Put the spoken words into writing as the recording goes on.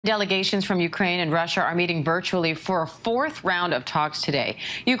Delegations from Ukraine and Russia are meeting virtually for a fourth round of talks today.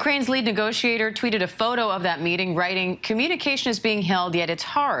 Ukraine's lead negotiator tweeted a photo of that meeting, writing, "Communication is being held, yet it's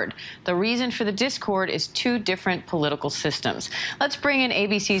hard. The reason for the discord is two different political systems." Let's bring in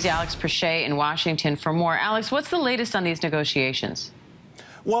ABC's Alex Perche in Washington for more. Alex, what's the latest on these negotiations?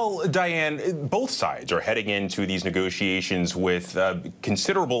 Well, Diane, both sides are heading into these negotiations with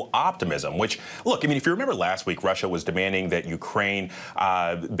considerable optimism, which, look, I mean, if you remember last week, Russia was demanding that Ukraine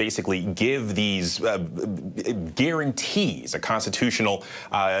basically give these guarantees, a constitutional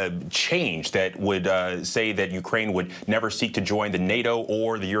change that would say that Ukraine would never seek to join the NATO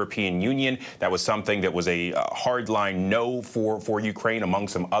or the European Union. That was something that was a hardline no for Ukraine, among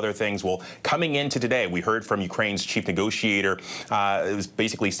some other things. Well, coming into today, we heard from Ukraine's chief negotiator. It was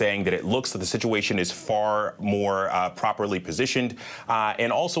basically saying that it looks that the situation is far more properly positioned, and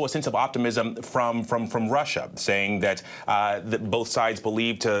also a sense of optimism from Russia, saying that both sides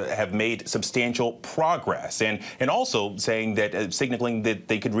believe to have made substantial progress, and also saying that signaling that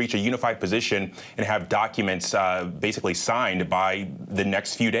they could reach a unified position and have documents basically signed by the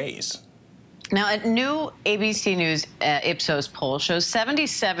next few days. Now, a new ABC News Ipsos poll shows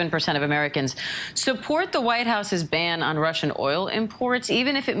 77% of Americans support the White House's ban on Russian oil imports,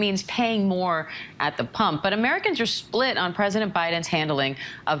 even if it means paying more at the pump. But Americans are split on President Biden's handling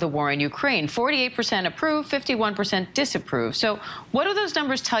of the war in Ukraine. 48% approve, 51% disapprove. So what do those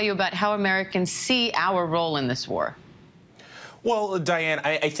numbers tell you about how Americans see our role in this war? Well, Diane,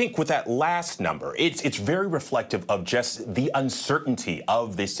 I think with that last number, it's very reflective of just the uncertainty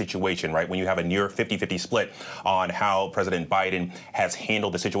of this situation, right? When you have a near 50-50 split on how President Biden has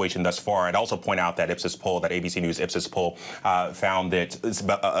handled the situation thus far. I'd also point out that Ipsos poll, that ABC News Ipsos poll, found that it's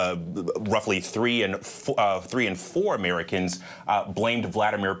about, roughly 3 in 4 Americans blamed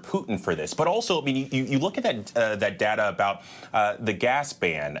Vladimir Putin for this. But also, I mean, you look at that data about the gas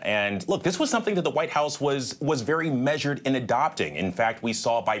ban, and look, this was something that the White House was very measured in adopting. In fact, we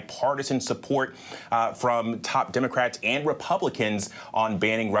saw bipartisan support from top Democrats and Republicans on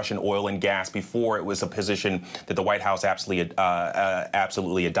banning Russian oil and gas before it was a position that the White House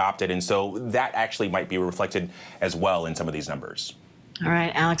absolutely adopted. And so that actually might be reflected as well in some of these numbers. All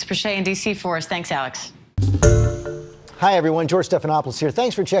right, Alex Perche in D.C. for us. Thanks, Alex. Hi, everyone. George Stephanopoulos here.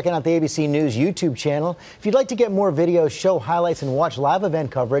 Thanks for checking out the ABC News YouTube channel. If you'd like to get more videos, show highlights, and watch live event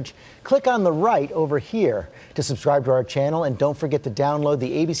coverage, click on the right over here to subscribe to our channel. And don't forget to download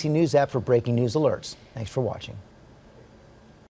the ABC News app for breaking news alerts. Thanks for watching.